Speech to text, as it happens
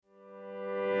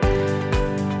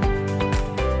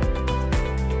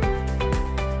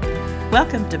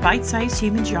Welcome to Bite-Sized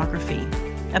Human Geography,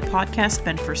 a podcast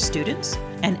meant for students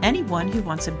and anyone who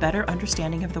wants a better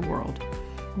understanding of the world.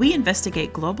 We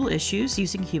investigate global issues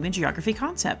using human geography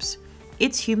concepts.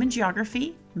 It's human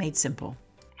geography made simple.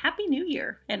 Happy New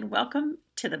Year, and welcome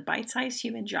to the Bite-Sized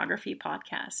Human Geography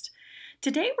podcast.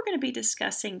 Today we're going to be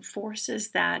discussing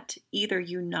forces that either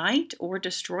unite or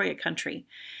destroy a country.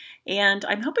 And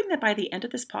I'm hoping that by the end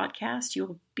of this podcast,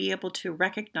 you'll be able to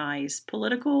recognize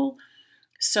political,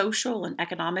 social, and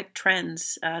economic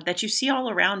trends that you see all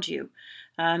around you,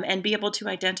 and be able to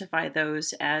identify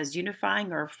those as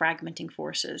unifying or fragmenting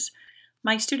forces.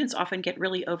 My students often get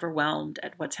really overwhelmed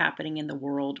at what's happening in the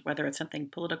world, whether it's something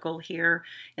political here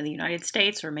in the United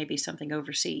States or maybe something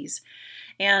overseas.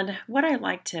 And what I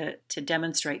like to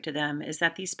demonstrate to them is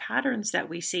that these patterns that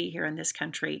we see here in this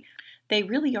country, they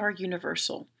really are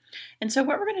universal. And so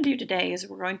what we're going to do today is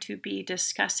we're going to be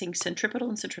discussing centripetal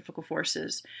and centrifugal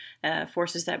forces,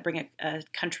 forces that bring a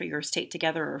country or a state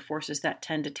together, or forces that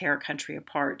tend to tear a country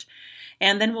apart.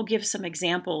 And then we'll give some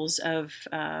examples of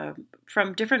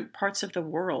from different parts of the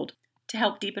world to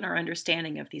help deepen our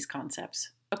understanding of these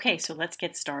concepts. Okay, so let's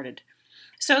get started.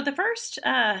 So the first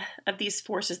of these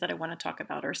forces that I want to talk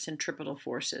about are centripetal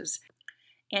forces.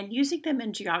 And using them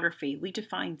in geography, we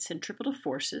define centripetal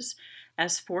forces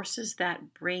as forces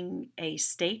that bring a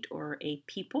state or a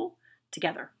people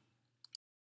together.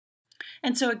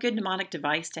 And so a good mnemonic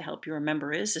device to help you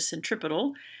remember is a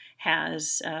centripetal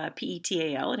has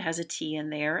P-E-T-A-L, it has a T in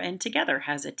there, and together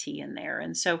has a T in there.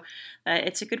 And so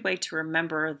it's a good way to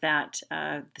remember that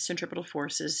the centripetal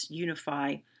forces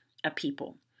unify a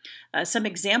people. Some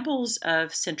examples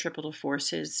of centripetal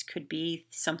forces could be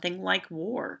something like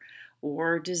war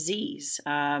or disease,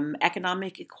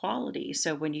 economic equality.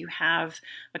 So when you have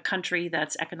a country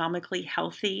that's economically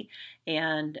healthy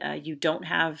and you don't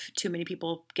have too many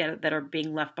people that are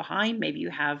being left behind, maybe you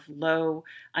have low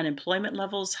unemployment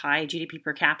levels, high GDP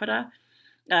per capita,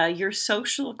 your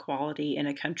social equality in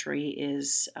a country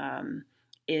is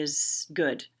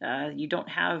good. You don't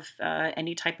have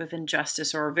any type of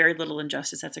injustice or very little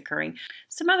injustice that's occurring.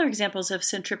 Some other examples of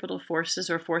centripetal forces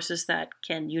or forces that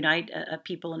can unite a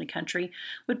people in a country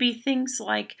would be things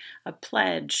like a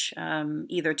pledge,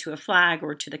 either to a flag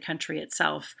or to the country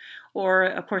itself, or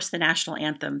of course the national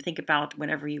anthem. Think about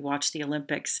whenever you watch the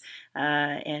Olympics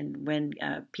and when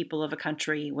people of a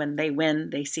country, when they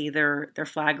win, they see their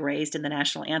flag raised and the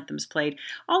national anthems played.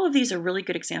 All of these are really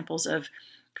good examples of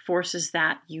forces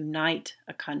that unite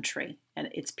a country and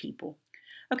its people.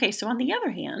 Okay, so on the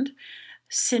other hand,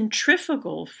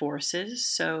 centrifugal forces,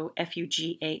 so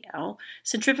F-U-G-A-L,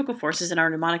 centrifugal forces in our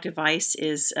mnemonic device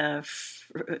is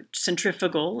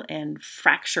centrifugal and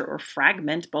fracture or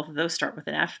fragment. Both of those start with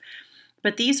an F.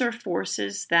 But these are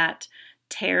forces that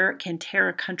can tear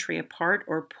a country apart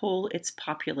or pull its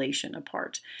population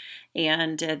apart.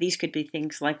 And these could be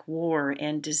things like war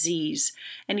and disease,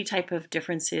 any type of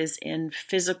differences in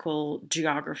physical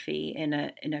geography in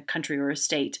a country or a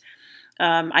state.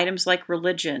 Items like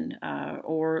religion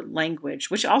or language,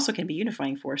 which also can be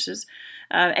unifying forces.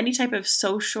 Any type of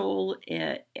social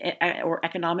or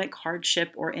economic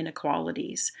hardship or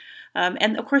inequalities.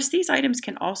 And of course, these items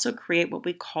can also create what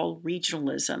we call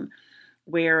regionalism,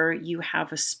 where you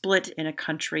have a split in a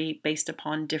country based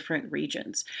upon different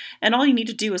regions. And all you need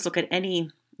to do is look at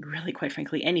really quite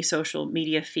frankly, any social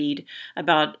media feed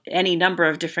about any number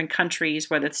of different countries,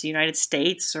 whether it's the United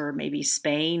States or maybe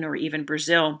Spain or even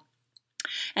Brazil.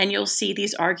 And you'll see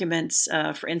these arguments,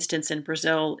 for instance, in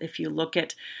Brazil, if you look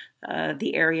at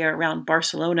the area around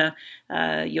Barcelona,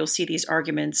 you'll see these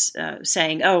arguments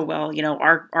saying, oh, well,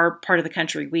 our part of the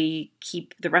country, we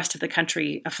keep the rest of the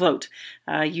country afloat.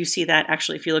 You see that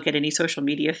actually if you look at any social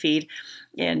media feed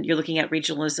and you're looking at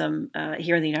regionalism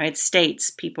here in the United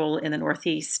States, people in the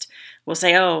Northeast will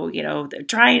say, oh,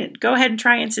 go ahead and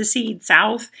try and secede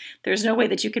South. There's no way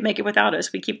that you can make it without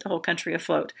us. We keep the whole country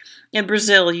afloat. In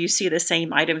Brazil, you see the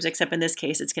same items, except in this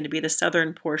case, it's going to be the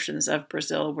southern portions of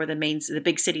Brazil where the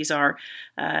big cities are.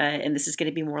 And this is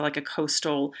going to be more like a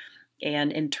coastal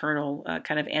and internal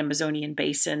kind of Amazonian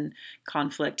basin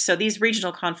conflict. So these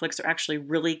regional conflicts are actually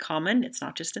really common. It's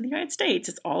not just in the United States,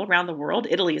 it's all around the world.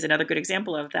 Italy is another good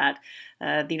example of that.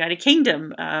 The United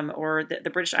Kingdom or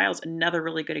the British Isles, another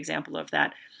really good example of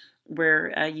that,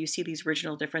 where you see these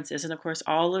regional differences. And of course,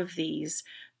 all of this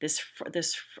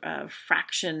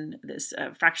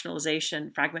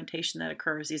fractionalization, fragmentation that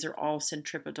occurs, these are all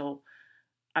centrifugal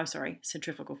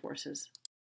forces.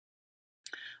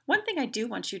 One thing I do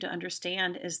want you to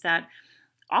understand is that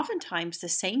Oftentimes, the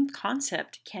same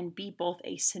concept can be both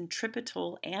a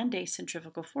centripetal and a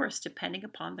centrifugal force, depending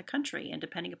upon the country and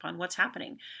depending upon what's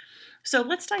happening. So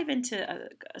let's dive into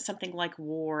something like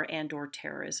war and or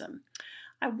terrorism.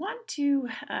 I want to,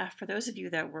 for those of you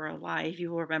that were alive,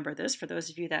 you will remember this. For those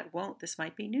of you that won't, this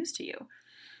might be news to you.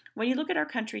 When you look at our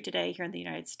country today here in the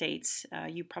United States,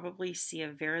 you probably see a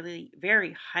very,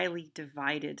 very highly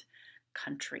divided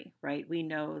country, right? We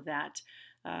know that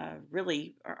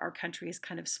really our country is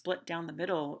kind of split down the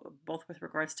middle, both with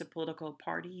regards to political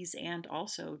parties and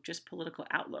also just political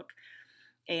outlook.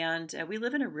 And we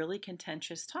live in a really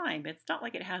contentious time. It's not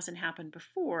like it hasn't happened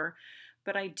before,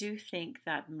 but I do think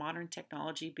that modern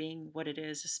technology being what it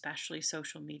is, especially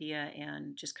social media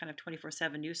and just kind of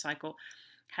 24/7 news cycle,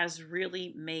 has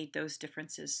really made those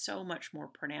differences so much more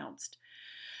pronounced.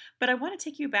 But I want to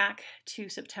take you back to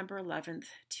September 11th,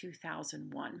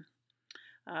 2001.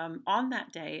 On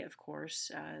that day, of course,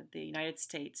 the United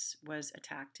States was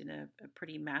attacked in a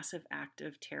pretty massive act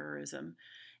of terrorism.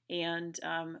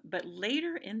 But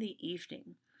later in the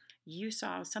evening, you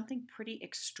saw something pretty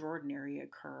extraordinary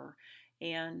occur.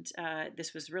 And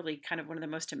this was really kind of one of the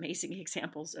most amazing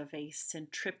examples of a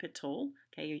centripetal,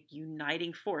 okay,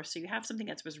 uniting force. So you have something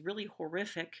that was really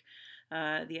horrific,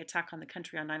 the attack on the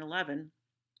country on 9/11,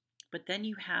 but then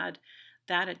you had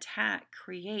that attack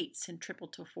create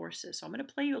centripetal forces. So I'm going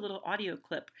to play you a little audio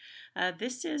clip.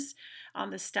 This is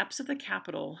on the steps of the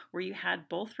Capitol where you had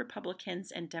both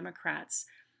Republicans and Democrats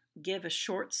give a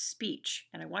short speech.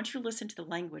 And I want you to listen to the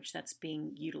language that's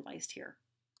being utilized here.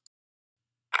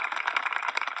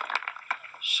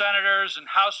 Senators and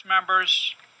House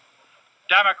members,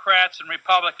 Democrats and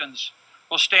Republicans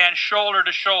will stand shoulder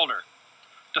to shoulder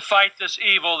to fight this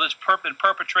evil that's been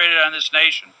perpetrated on this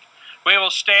nation. We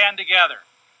will stand together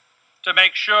to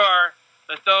make sure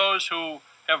that those who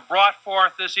have brought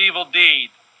forth this evil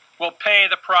deed will pay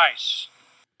the price.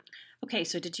 Okay,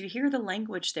 so did you hear the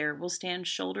language there? We'll stand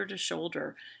shoulder to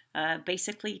shoulder,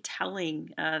 basically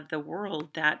telling the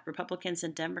world that Republicans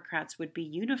and Democrats would be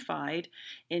unified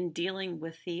in dealing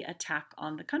with the attack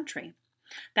on the country.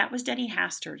 That was Denny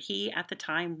Hastert. He, at the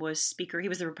time, was Speaker. He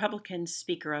was the Republican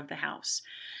Speaker of the House.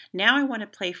 Now I want to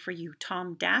play for you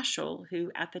Tom Daschle,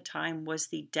 who at the time was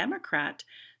the Democrat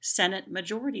Senate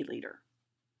Majority Leader.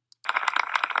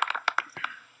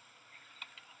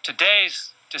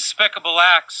 Today's despicable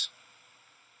acts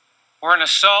were an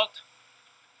assault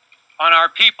on our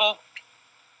people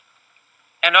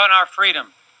and on our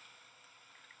freedom.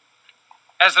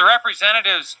 As the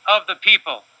representatives of the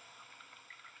people,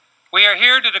 we are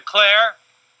here to declare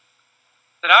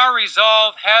that our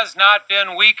resolve has not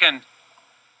been weakened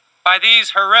by these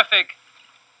horrific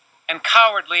and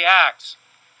cowardly acts.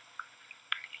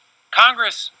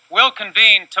 Congress will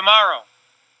convene tomorrow.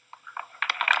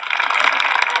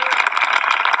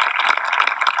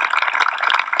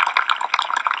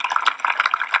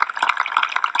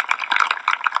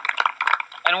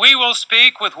 And we will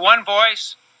speak with one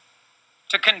voice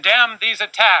to condemn these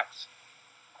attacks,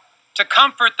 to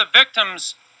comfort the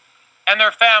victims and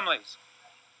their families,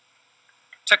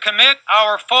 to commit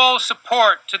our full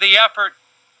support to the effort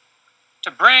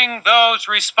to bring those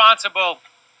responsible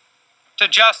to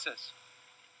justice.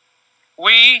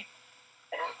 We,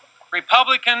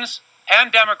 Republicans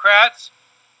and Democrats,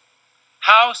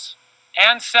 House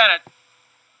and Senate,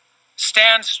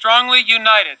 stand strongly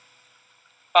united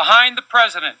behind the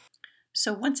president.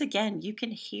 So once again, you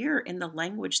can hear in the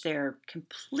language there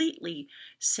completely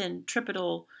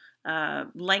centripetal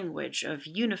language of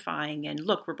unifying. And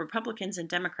look, we're Republicans and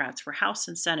Democrats, we're House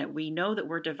and Senate. We know that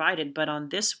we're divided, but on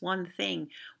this one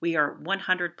thing, we are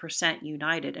 100%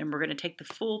 united. And we're going to take the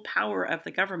full power of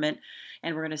the government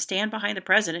and we're going to stand behind the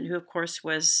president, who of course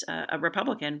was a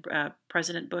Republican,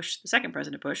 President Bush, the second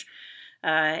President Bush,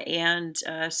 and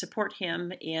support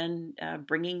him in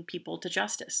bringing people to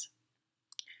justice.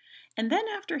 And then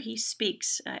after he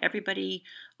speaks, everybody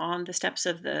on the steps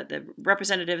of the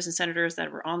representatives and senators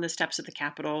that were on the steps of the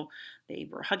Capitol, they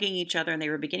were hugging each other and they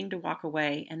were beginning to walk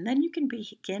away. And then you can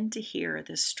begin to hear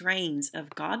the strains of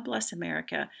God Bless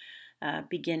America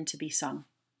begin to be sung.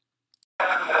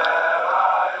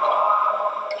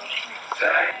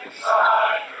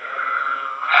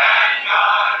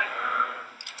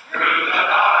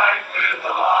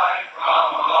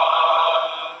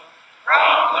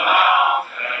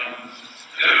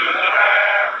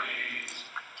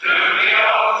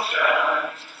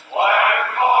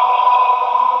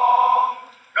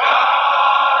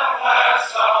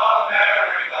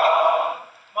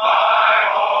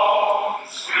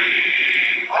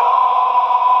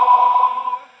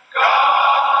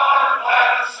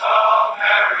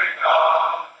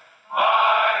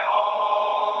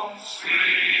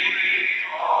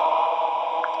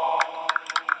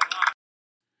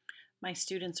 My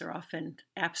students are often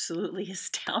absolutely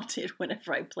astounded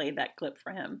whenever I play that clip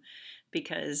for him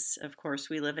because, of course,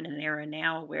 we live in an era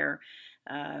now where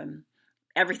um,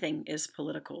 everything is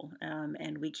political,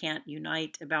 and we can't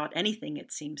unite about anything,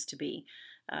 it seems to be.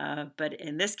 But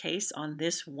in this case, on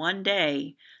this one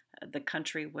day, the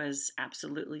country was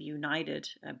absolutely united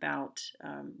about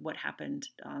what happened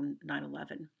on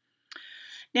 9/11.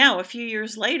 Now, a few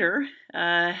years later,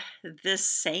 this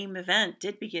same event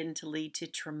did begin to lead to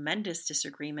tremendous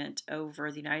disagreement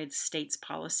over the United States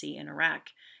policy in Iraq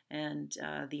and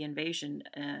the invasion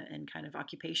and kind of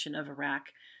occupation of Iraq.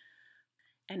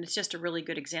 And it's just a really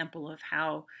good example of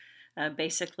how,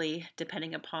 basically,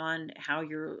 depending upon how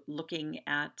you're looking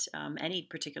at any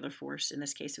particular force, in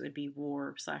this case it would be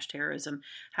war/terrorism,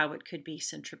 how it could be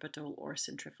centripetal or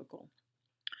centrifugal.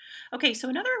 Okay, so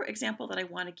another example that I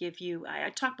want to give you, I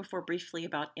talked before briefly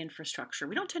about infrastructure.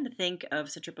 We don't tend to think of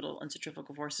centripetal and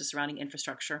centrifugal forces surrounding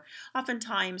infrastructure.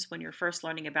 Oftentimes, when you're first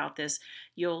learning about this,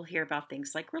 you'll hear about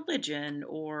things like religion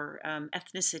or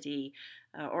ethnicity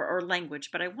or language.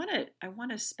 But I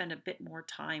want to spend a bit more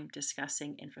time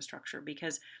discussing infrastructure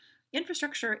because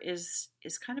infrastructure is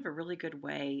kind of a really good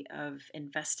way of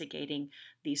investigating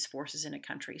these forces in a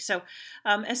country. So,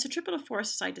 as centripetal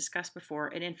force, as I discussed before,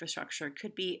 an infrastructure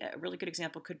could be a really good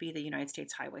example. Could be the United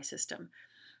States highway system.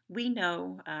 We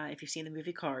know, if you've seen the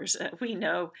movie Cars, we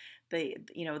know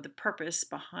the purpose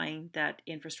behind that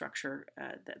infrastructure,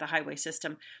 the highway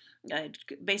system,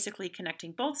 basically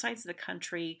connecting both sides of the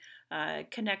country,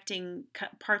 connecting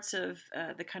parts of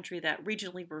the country that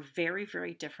regionally were very,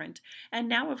 very different. And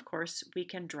now, of course, we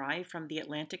can drive from the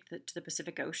Atlantic to the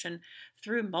Pacific Ocean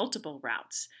through multiple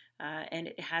routes, and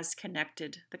it has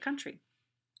connected the country.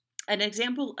 An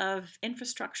example of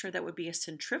infrastructure that would be a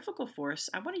centrifugal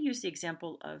force, I want to use the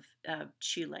example of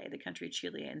Chile, the country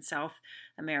Chile in South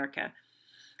America.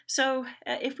 So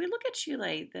if we look at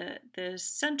Chile, the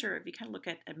center, if you kind of look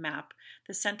at a map,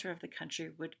 the center of the country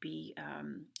would be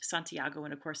Santiago.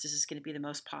 And of course, this is going to be the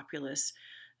most populous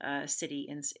city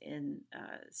in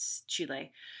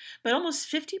Chile. But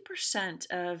almost 50%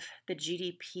 of the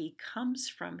GDP comes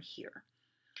from here.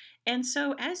 And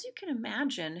so, as you can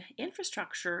imagine,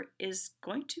 infrastructure is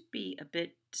going to be a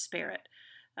bit disparate,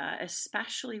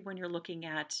 especially when you're looking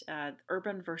at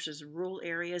urban versus rural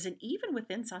areas. And even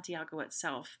within Santiago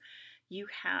itself, you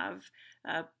have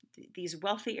these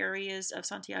wealthy areas of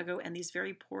Santiago and these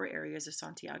very poor areas of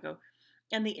Santiago.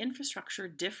 And the infrastructure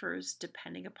differs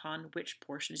depending upon which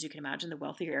portion. As you can imagine, the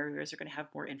wealthier areas are going to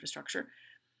have more infrastructure.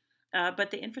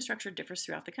 But the infrastructure differs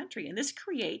throughout the country. And this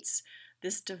creates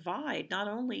this divide not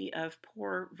only of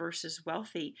poor versus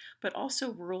wealthy, but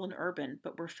also rural and urban.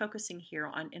 But we're focusing here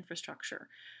on infrastructure.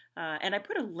 And I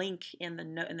put a link in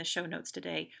the show notes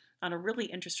today on a really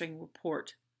interesting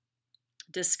report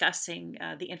discussing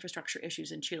the infrastructure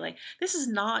issues in Chile. This is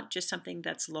not just something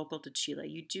that's local to Chile.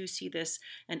 You do see this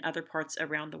in other parts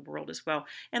around the world as well.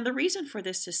 And the reason for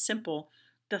this is simple.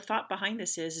 The thought behind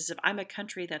this is if I'm a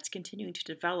country that's continuing to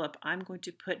develop, I'm going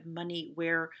to put money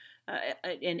where,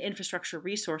 in infrastructure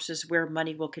resources where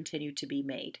money will continue to be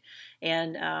made.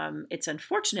 And it's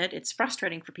unfortunate, it's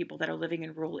frustrating for people that are living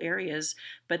in rural areas,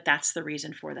 but that's the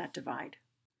reason for that divide.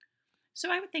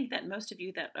 So I would think that most of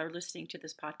you that are listening to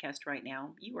this podcast right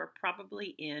now, you are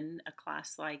probably in a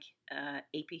class like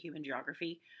AP Human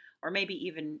Geography, or maybe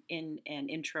even in an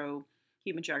intro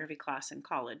human geography class in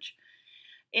college.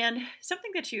 And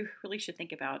something that you really should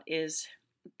think about is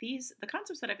the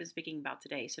concepts that I've been speaking about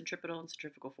today, centripetal and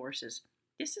centrifugal forces.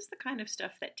 This is the kind of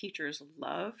stuff that teachers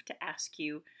love to ask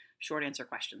you short answer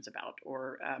questions about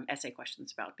or essay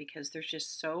questions about because there's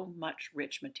just so much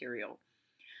rich material.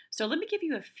 So let me give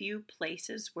you a few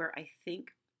places where I think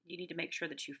you need to make sure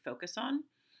that you focus on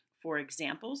for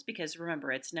examples, because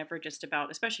remember, it's never just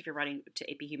about, especially if you're writing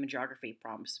to AP Human Geography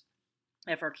prompts,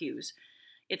 FRQs,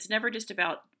 it's never just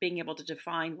about being able to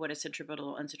define what a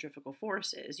centripetal and centrifugal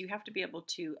force is. You have to be able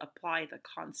to apply the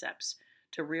concepts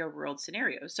to real-world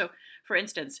scenarios. So, for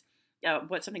instance,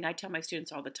 what's something I tell my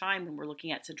students all the time when we're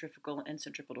looking at centrifugal and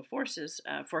centripetal forces,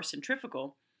 for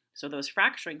centrifugal, so those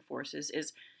fracturing forces,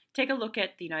 is take a look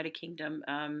at the United Kingdom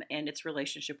and its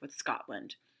relationship with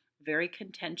Scotland. Very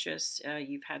contentious.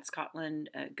 You've had Scotland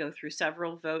go through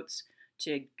several votes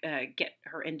to get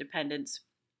her independence.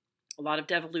 A lot of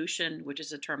devolution, which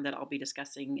is a term that I'll be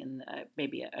discussing in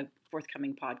maybe a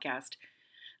forthcoming podcast.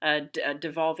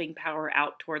 Devolving power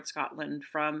out towards Scotland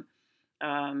from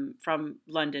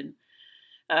London.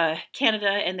 Canada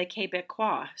and the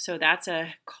Quebecois. So that's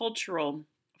a cultural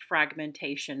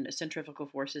fragmentation, centrifugal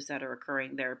forces that are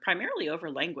occurring there, primarily over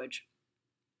language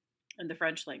and the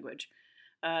French language.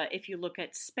 If you look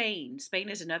at Spain, Spain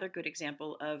is another good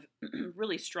example of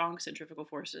really strong centrifugal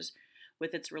forces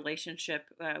with its relationship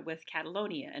with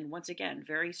Catalonia. And once again,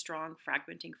 very strong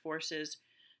fragmenting forces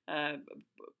uh,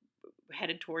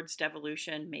 headed towards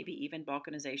devolution, maybe even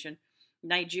balkanization.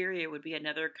 Nigeria would be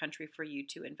another country for you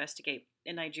to investigate.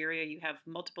 In Nigeria, you have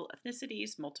multiple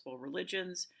ethnicities, multiple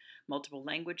religions, multiple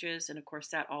languages, and of course,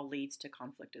 that all leads to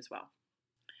conflict as well.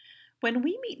 When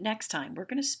we meet next time, we're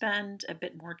going to spend a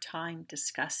bit more time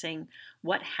discussing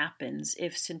what happens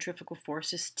if centrifugal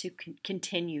forces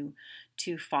continue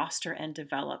to foster and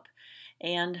develop.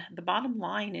 And the bottom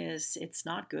line is it's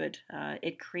not good.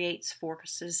 It creates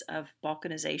forces of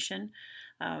balkanization,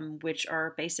 which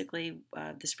are basically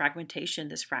this fragmentation,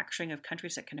 this fracturing of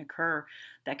countries that can occur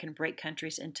that can break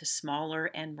countries into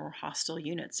smaller and more hostile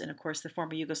units. And of course, the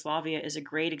former Yugoslavia is a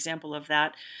great example of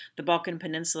that. The Balkan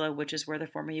Peninsula, which is where the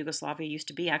former Yugoslavia used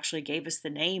to be, actually gave us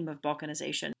the name of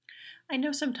balkanization. I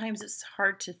know sometimes it's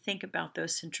hard to think about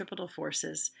those centripetal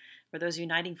forces or those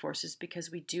uniting forces because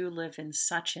we do live in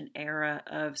such an era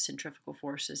of centrifugal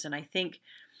forces. And I think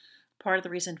part of the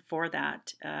reason for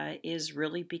that is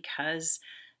really because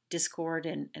discord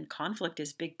and conflict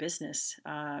is big business.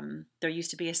 There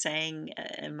used to be a saying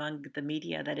among the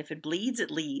media that if it bleeds,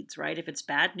 it leads, right? If it's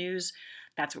bad news,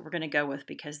 that's what we're going to go with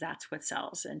because that's what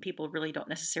sells. And people really don't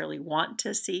necessarily want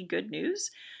to see good news.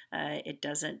 It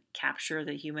doesn't capture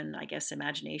the human, I guess,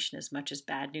 imagination as much as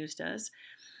bad news does.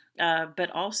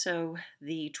 But also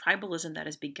the tribalism that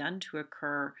has begun to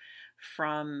occur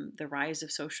from the rise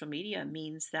of social media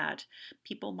means that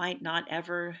people might not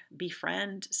ever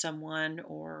befriend someone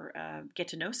or get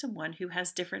to know someone who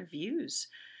has different views.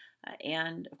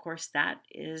 And of course, that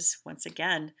is, once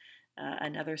again,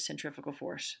 another centrifugal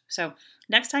force. So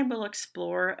next time we'll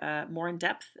explore more in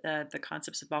depth the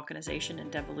concepts of balkanization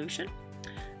and devolution.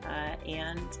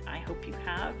 And I hope you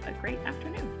have a great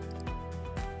afternoon.